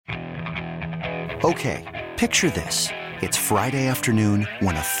Okay, picture this. It's Friday afternoon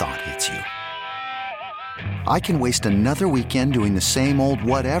when a thought hits you. I can waste another weekend doing the same old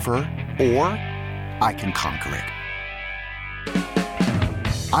whatever, or I can conquer it.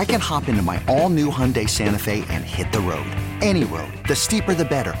 I can hop into my all-new Hyundai Santa Fe and hit the road. Any road. The steeper, the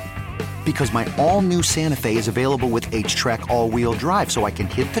better. Because my all-new Santa Fe is available with H-Track all-wheel drive, so I can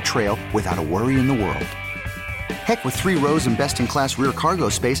hit the trail without a worry in the world. Heck, with 3 rows and best-in-class rear cargo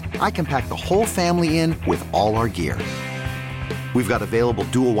space, I can pack the whole family in with all our gear. We've got available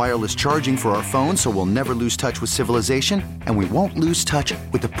dual wireless charging for our phones, so we'll never lose touch with civilization, and we won't lose touch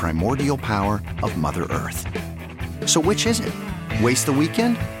with the primordial power of Mother Earth. So which is it? Waste the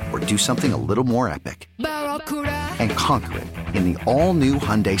weekend or do something a little more epic? And conquer it in the all-new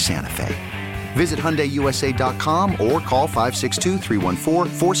Hyundai Santa Fe. Visit HyundaiUSA.com or call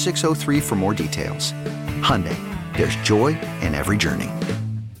 562-314-4603 for more details. Hyundai, there's joy in every journey.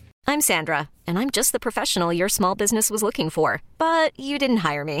 I'm Sandra, and I'm just the professional your small business was looking for. But you didn't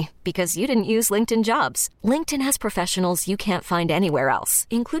hire me because you didn't use LinkedIn Jobs. LinkedIn has professionals you can't find anywhere else,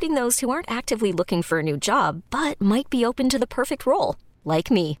 including those who aren't actively looking for a new job, but might be open to the perfect role, like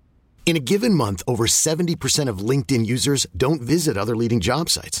me. In a given month, over 70% of LinkedIn users don't visit other leading job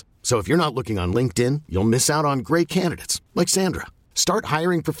sites. So if you're not looking on LinkedIn, you'll miss out on great candidates like Sandra. Start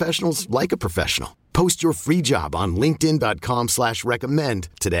hiring professionals like a professional. Post your free job on linkedin.com/recommend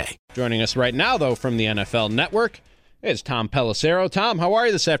today. Joining us right now, though, from the NFL Network is Tom Pelissero. Tom, how are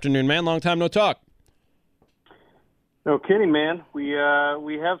you this afternoon, man? Long time no talk. No kidding, man. We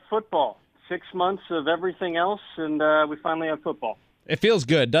have football. 6 months of everything else, and we finally have football. It feels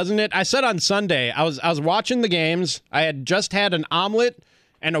good, doesn't it? I said on Sunday, I was watching the games. I had just had an omelet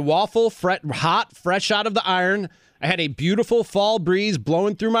and a waffle, hot, fresh out of the iron. I had a beautiful fall breeze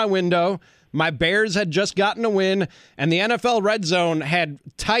blowing through my window. My Bears had just gotten a win, and the NFL Red Zone had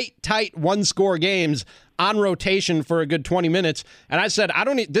tight one-score games on rotation for a good 20 minutes. And I said,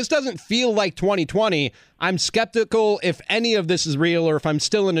 this doesn't feel like 2020. I'm skeptical if any of this is real or if I'm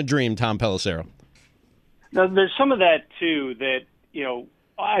still in a dream, Tom Pelissero. Now, there's some of that, too, that,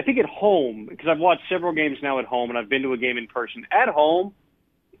 I think at home, because I've watched several games now at home, and I've been to a game in person. At home,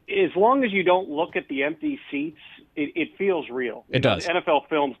 as long as you don't look at the empty seats, it feels real. It does. NFL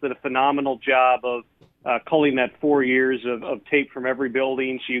Films did a phenomenal job of culling that 4 years of tape from every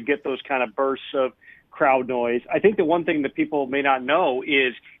building, so you get those kind of bursts of crowd noise. I think the one thing that people may not know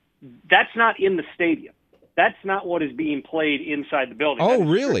is that's not in the stadium. That's not what is being played inside the building. Oh, that is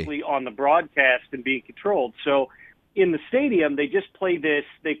really? strictly on the broadcast and being controlled. So in the stadium, they just play this.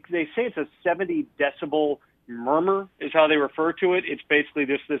 They say it's a 70 decibel murmur is how they refer to it. It's basically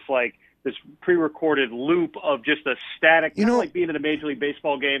this pre-recorded loop of just a static, kind of like being at a Major League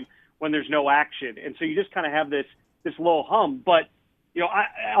Baseball game when there's no action. And so you just kind of have this low hum. But,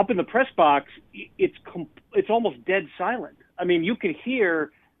 up in the press box, it's almost dead silent. I mean, you could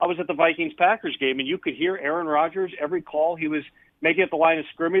hear, I was at the Vikings-Packers game, and you could hear Aaron Rodgers, every call he was making at the line of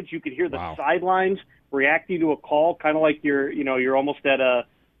scrimmage. You could hear the sidelines reacting to a call, kind of like you're almost at a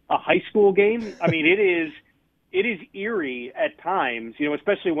high school game. I mean, it is eerie at times,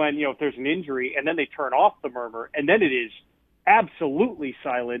 especially when, if there's an injury and then they turn off the murmur and then it is absolutely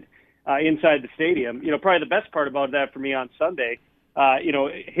silent inside the stadium. Probably the best part about that for me on Sunday,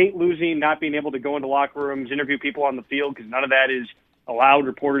 hate losing, not being able to go into locker rooms, interview people on the field because none of that is allowed.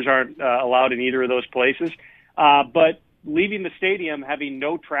 Reporters aren't allowed in either of those places. But leaving the stadium, having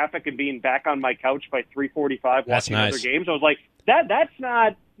no traffic and being back on my couch by 3:45 watching other games, I was like, that's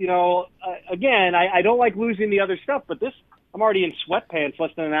not, again, I don't like losing the other stuff, but this, I'm already in sweatpants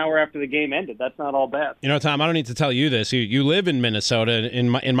less than an hour after the game ended. That's not all bad. Tom, I don't need to tell you this. You live in Minnesota.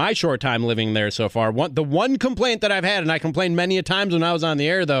 In my short time living there so far, the one complaint that I've had, and I complained many a times when I was on the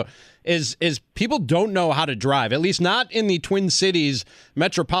air, though, is people don't know how to drive, at least not in the Twin Cities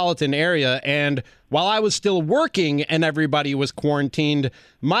metropolitan area. And while I was still working and everybody was quarantined,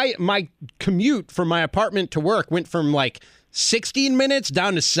 my commute from my apartment to work went from 16 minutes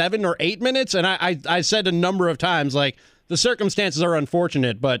down to 7 or 8 minutes. And I said a number of times, the circumstances are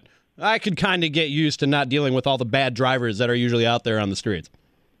unfortunate, but I could kind of get used to not dealing with all the bad drivers that are usually out there on the streets.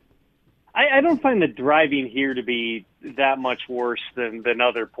 I don't find the driving here to be that much worse than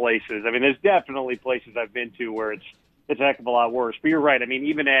other places. I mean, there's definitely places I've been to where it's a heck of a lot worse. But you're right. I mean,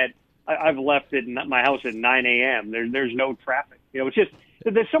 even I've left my house at 9 a.m. There's no traffic. It's just,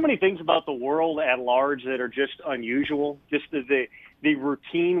 there's so many things about the world at large that are just unusual. Just the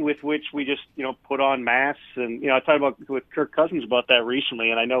routine with which we just, put on masks. And, I talked with Kirk Cousins about that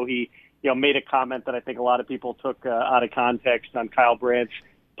recently, and I know he, made a comment that I think a lot of people took out of context on Kyle Brandt's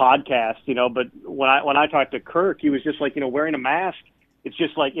podcast, but when I talked to Kirk, he was just like, wearing a mask it's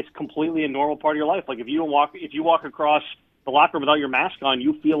just like it's completely a normal part of your life. Like if you walk across the locker room without your mask on,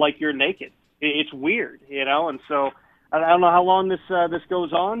 you feel like you're naked. It's weird, and so I don't know how long this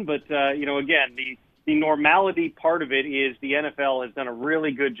goes on, but again, the normality part of it is the NFL has done a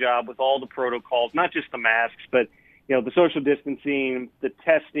really good job with all the protocols, not just the masks, but the social distancing, the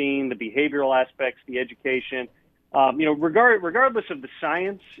testing, the behavioral aspects, the education. Regardless of the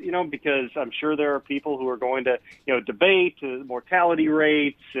science, because I'm sure there are people who are going to, debate mortality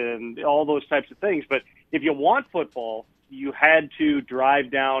rates and all those types of things. But if you want football, you had to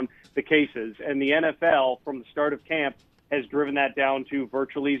drive down the cases. And the NFL, from the start of camp, has driven that down to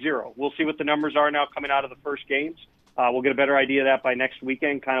virtually zero. We'll see what the numbers are now coming out of the first games. We'll get a better idea of that by next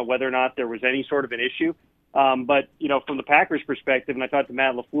weekend, kind of whether or not there was any sort of an issue. But from the Packers' perspective, and I talked to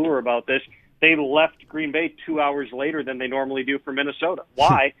Matt LaFleur about this, they left Green Bay 2 hours later than they normally do for Minnesota.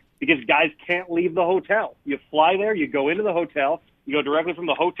 Why? Because guys can't leave the hotel. You fly there, you go into the hotel, you go directly from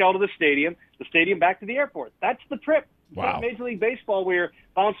the hotel to the stadium back to the airport. That's the trip. Wow. It's Major League Baseball, where you're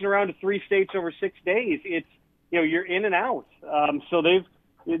bouncing around to 3 states over 6 days. It's you're in and out. So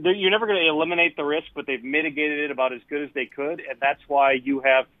you're never going to eliminate the risk, but they've mitigated it about as good as they could, and that's why you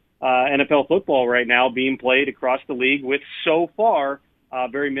have NFL football right now being played across the league with, so far,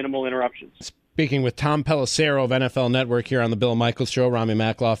 very minimal interruptions. Speaking with Tom Pelissero of NFL Network here on the Bill Michaels Show, Rami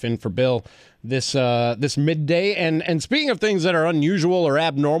Makloff in for Bill this midday. And speaking of things that are unusual or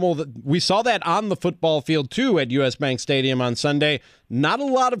abnormal, we saw that on the football field too at US Bank Stadium on Sunday. Not a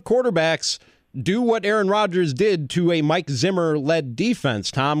lot of quarterbacks do what Aaron Rodgers did to a Mike Zimmer-led defense.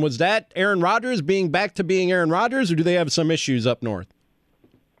 Tom, was that Aaron Rodgers being back to being Aaron Rodgers, or do they have some issues up north?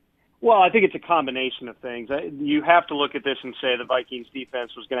 Well, I think it's a combination of things. You have to look at this and say the Vikings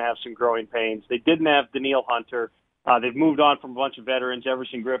defense was going to have some growing pains. They didn't have Danielle Hunter. They've moved on from a bunch of veterans,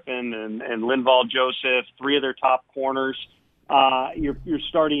 Everson Griffin and Linval Joseph, 3 of their top corners. You're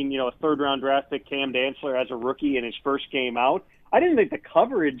starting, a third-round draft pick, Cam Dantzler, as a rookie in his first game out. I didn't think the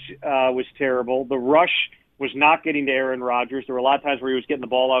coverage was terrible. The rush was not getting to Aaron Rodgers. There were a lot of times where he was getting the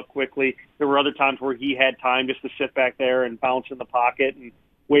ball out quickly. There were other times where he had time just to sit back there and bounce in the pocket and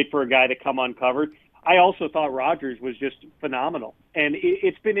wait for a guy to come uncovered. I also thought Rodgers was just phenomenal. And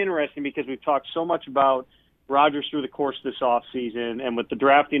it's been interesting because we've talked so much about Rodgers through the course of this offseason, and with the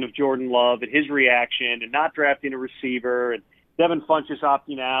drafting of Jordan Love and his reaction, and not drafting a receiver, and Devin Funchess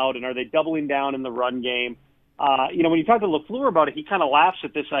opting out, and are they doubling down in the run game? When you talk to LaFleur about it, he kind of laughs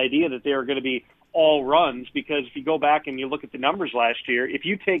at this idea that they are going to be all runs, because if you go back and you look at the numbers last year, if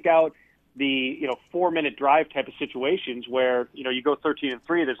you take out the 4-minute drive type of situations where you go 13-3,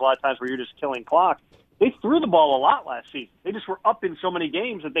 there's a lot of times where you're just killing clock. They threw the ball a lot last season. They just were up in so many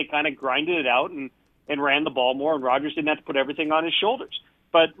games that they kind of grinded it out and ran the ball more, and Rodgers didn't have to put everything on his shoulders.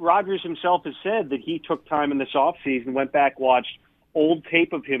 But Rodgers himself has said that he took time in this offseason, went back, watched old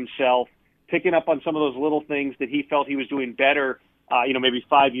tape of himself, picking up on some of those little things that he felt he was doing better, maybe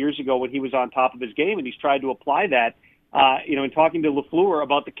 5 years ago when he was on top of his game, and he's tried to apply that. In talking to LaFleur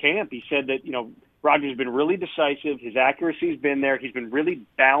about the camp, he said that, Rodgers has been really decisive. His accuracy's been there. He's been really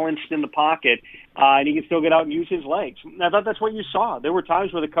balanced in the pocket, and he can still get out and use his legs. And I thought that's what you saw. There were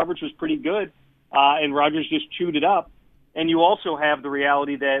times where the coverage was pretty good, and Rodgers just chewed it up. And you also have the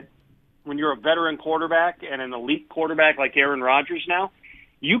reality that when you're a veteran quarterback and an elite quarterback like Aaron Rodgers now,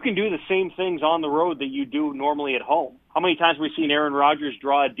 you can do the same things on the road that you do normally at home. How many times have we seen Aaron Rodgers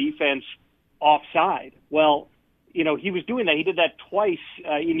draw a defense offside? Well, he was doing that. He did that twice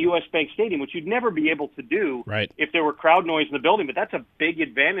in US Bank Stadium, which you'd never be able to do if there were crowd noise in the building. But that's a big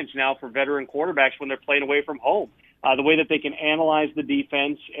advantage now for veteran quarterbacks when they're playing away from home. The way that they can analyze the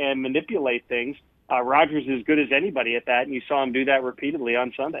defense and manipulate things. Rodgers is as good as anybody at that, and you saw him do that repeatedly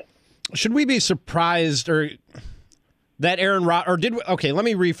on Sunday. Should we be surprised that Aaron Rodgers, okay, let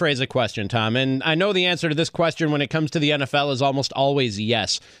me rephrase the question, Tom. And I know the answer to this question when it comes to the NFL is almost always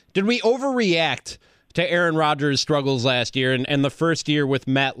yes. Did we overreact to Aaron Rodgers' struggles last year and the first year with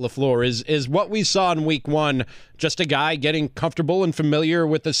Matt LaFleur? Is what we saw in week 1 just a guy getting comfortable and familiar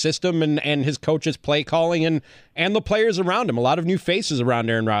with the system and his coach's play calling and the players around him? A lot of new faces around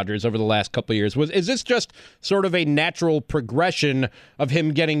Aaron Rodgers over the last couple of years. Is this just sort of a natural progression of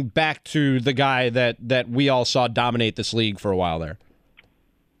him getting back to the guy that we all saw dominate this league for a while there?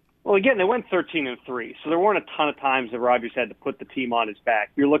 Well, again, they went 13-3, so there weren't a ton of times that Rodgers had to put the team on his back.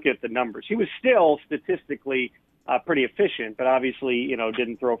 You're looking at the numbers. He was still statistically pretty efficient, but obviously,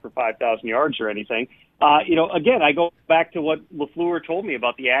 didn't throw for 5,000 yards or anything. Again, I go back to what LaFleur told me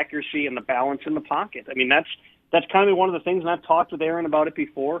about the accuracy and the balance in the pocket. I mean, that's kind of one of the things, and I've talked with Aaron about it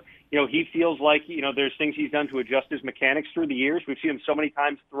before. He feels like, there's things he's done to adjust his mechanics through the years. We've seen him so many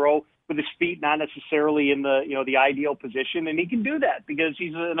times throw with his feet not necessarily in the ideal position, and he can do that because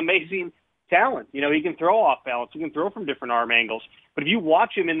he's an amazing talent. He can throw off balance. He can throw from different arm angles. But if you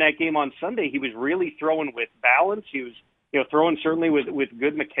watch him in that game on Sunday, he was really throwing with balance. He was, throwing certainly with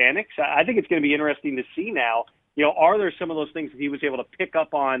good mechanics. I think it's going to be interesting to see now, are there some of those things that he was able to pick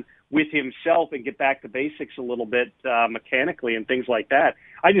up on with himself and get back to basics a little bit mechanically and things like that.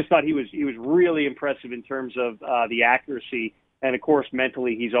 I just thought he was really impressive in terms of the accuracy. And, of course,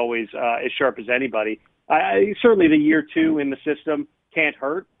 mentally he's always as sharp as anybody. Certainly the year 2 in the system can't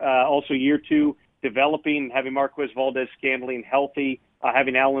hurt. Also, year 2 developing, having Marquez Valdes-Scantling healthy,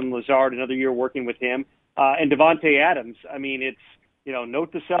 having Alan Lazard another year working with him, and Devontae Adams. I mean, it's,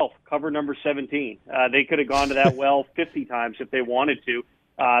 note to self, cover number 17. They could have gone to that well 50 times if they wanted to.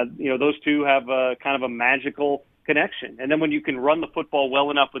 Those two have kind of a magical connection. And then when you can run the football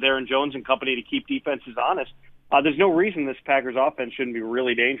well enough with Aaron Jones and company to keep defenses honest, there's no reason this Packers offense shouldn't be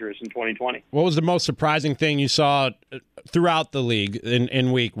really dangerous in 2020. What was the most surprising thing you saw throughout the league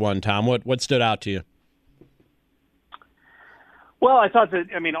in week 1, Tom? What stood out to you? Well, I thought that,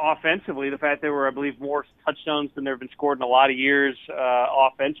 offensively, the fact there were, I believe, more touchdowns than there have been scored in a lot of years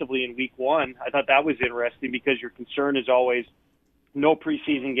offensively in week 1, I thought that was interesting because your concern is always no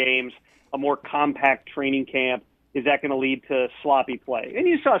preseason games, a more compact training camp. Is that going to lead to sloppy play? And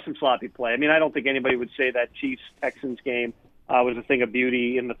you saw some sloppy play. I don't think anybody would say that Chiefs-Texans game was a thing of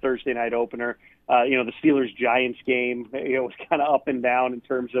beauty in the Thursday night opener. The Steelers-Giants game was kind of up and down in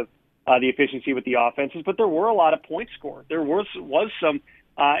terms of the efficiency with the offenses, but there were a lot of points scored. There was some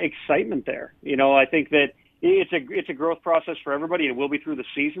excitement there. I think that it's a growth process for everybody. It will be through the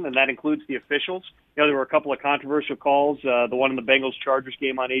season, and that includes the officials. There were a couple of controversial calls. The one in the Bengals-Chargers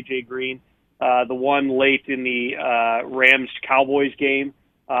game on A.J. Green. The one late in the Rams-Cowboys game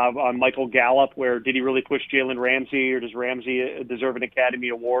on Michael Gallup, where did he really push Jalen Ramsey, or does Ramsey deserve an Academy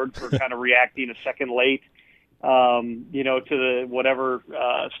Award for kind of reacting a second late, to the whatever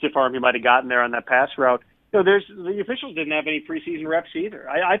stiff arm he might have gotten there on that pass route. The officials didn't have any preseason reps either.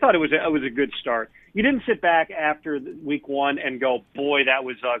 I thought it was a good start. You didn't sit back after week 1 and go, boy, that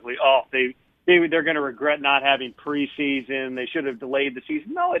was ugly. Oh, they're going to regret not having preseason. They should have delayed the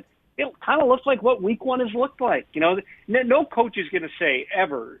season. No, it kind of looks like what week 1 has looked like. No coach is going to say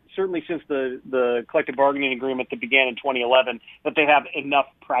ever, certainly since the collective bargaining agreement that began in 2011, that they have enough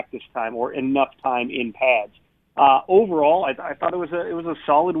practice time or enough time in pads. Overall, I thought it was a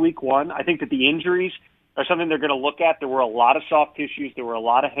solid week 1. I think that the injuries are something they're going to look at. There were a lot of soft tissues. There were a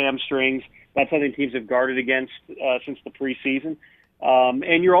lot of hamstrings. That's something teams have guarded against since the preseason.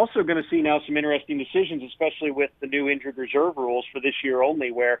 And you're also going to see now some interesting decisions, especially with the new injured reserve rules for this year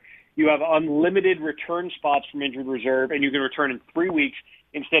only, where you have unlimited return spots from injured reserve, and you can return in 3 weeks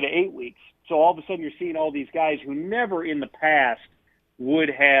instead of 8 weeks. So all of a sudden you're seeing all these guys who never in the past would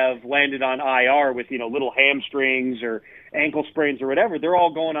have landed on IR with, little hamstrings or ankle sprains or whatever. They're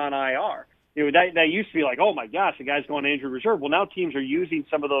all going on IR. That used to be like, oh my gosh, the guy's going to injured reserve. Well, now teams are using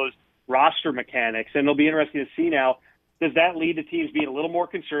some of those roster mechanics, and it'll be interesting to see now, does that lead to teams being a little more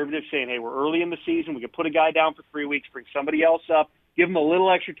conservative, saying, hey, we're early in the season, we can put a guy down for 3 weeks, bring somebody else up, give him a little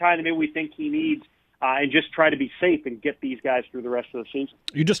extra time than maybe we think he needs, and just try to be safe and get these guys through the rest of the season.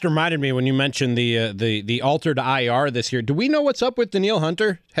 You just reminded me when you mentioned the altered IR this year. Do we know what's up with Danielle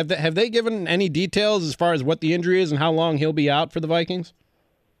Hunter? Have they given any details as far as what the injury is and how long he'll be out for the Vikings?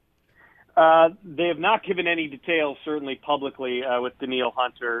 They have not given any details, certainly publicly, with Danielle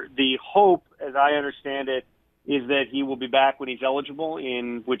Hunter. The hope, as I understand it, is that he will be back when he's eligible,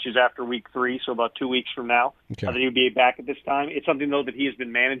 which is after week 3, so about 2 weeks from now. Okay. That he'll be back at this time. It's something, though, that he has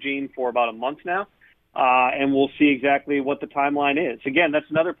been managing for about a month now, and we'll see exactly what the timeline is. Again, that's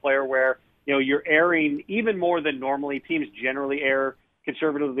another player where you're erring even more than normally. Teams generally err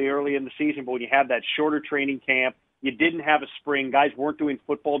conservatively early in the season, but when you have that shorter training camp, you didn't have a spring. Guys weren't doing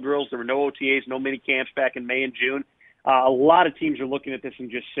football drills. There were no OTAs, no mini camps back in May and June. A lot of teams are looking at this and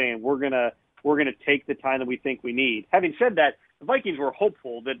just saying, we're gonna take the time that we think we need. Having said that, the Vikings were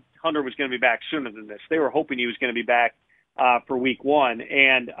hopeful that Hunter was going to be back sooner than this. They were hoping he was going to be back for week 1.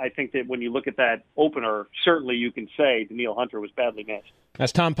 And I think that when you look at that opener, certainly you can say Danielle Hunter was badly missed.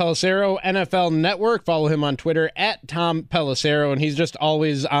 That's Tom Pelissero, NFL Network. Follow him on Twitter at Tom Pelissero, and he's just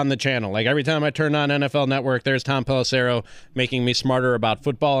always on the channel. Like every time I turn on NFL Network, there's Tom Pelissero making me smarter about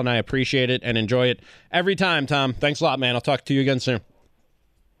football, and I appreciate it and enjoy it every time, Tom. Thanks a lot, man. I'll talk to you again soon.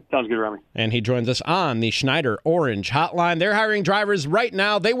 Sounds good, Rami. And he joins us on the Schneider Orange Hotline. They're hiring drivers right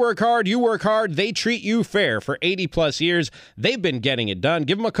now. They work hard. You work hard. They treat you fair. For 80-plus years, they've been getting it done.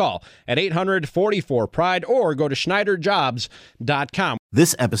 Give them a call at 800-44-PRIDE or go to SchneiderJobs.com.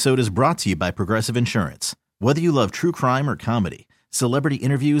 This episode is brought to you by Progressive Insurance. Whether you love true crime or comedy, Celebrity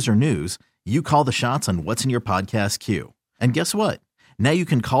interviews or news, you call the shots on what's in your podcast queue. And guess what? Now you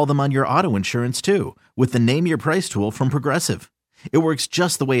can call them on your auto insurance too with the Name Your Price tool from Progressive. It works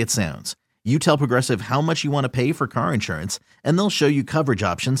just the way it sounds. You tell Progressive how much you want to pay for car insurance, and they'll show you coverage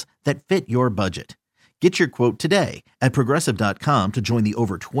options that fit your budget. Get your quote today at Progressive.com to join the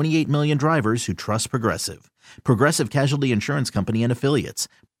over 28 million drivers who trust Progressive. Progressive Casualty Insurance Company and Affiliates.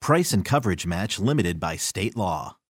 Price and coverage match limited by state law.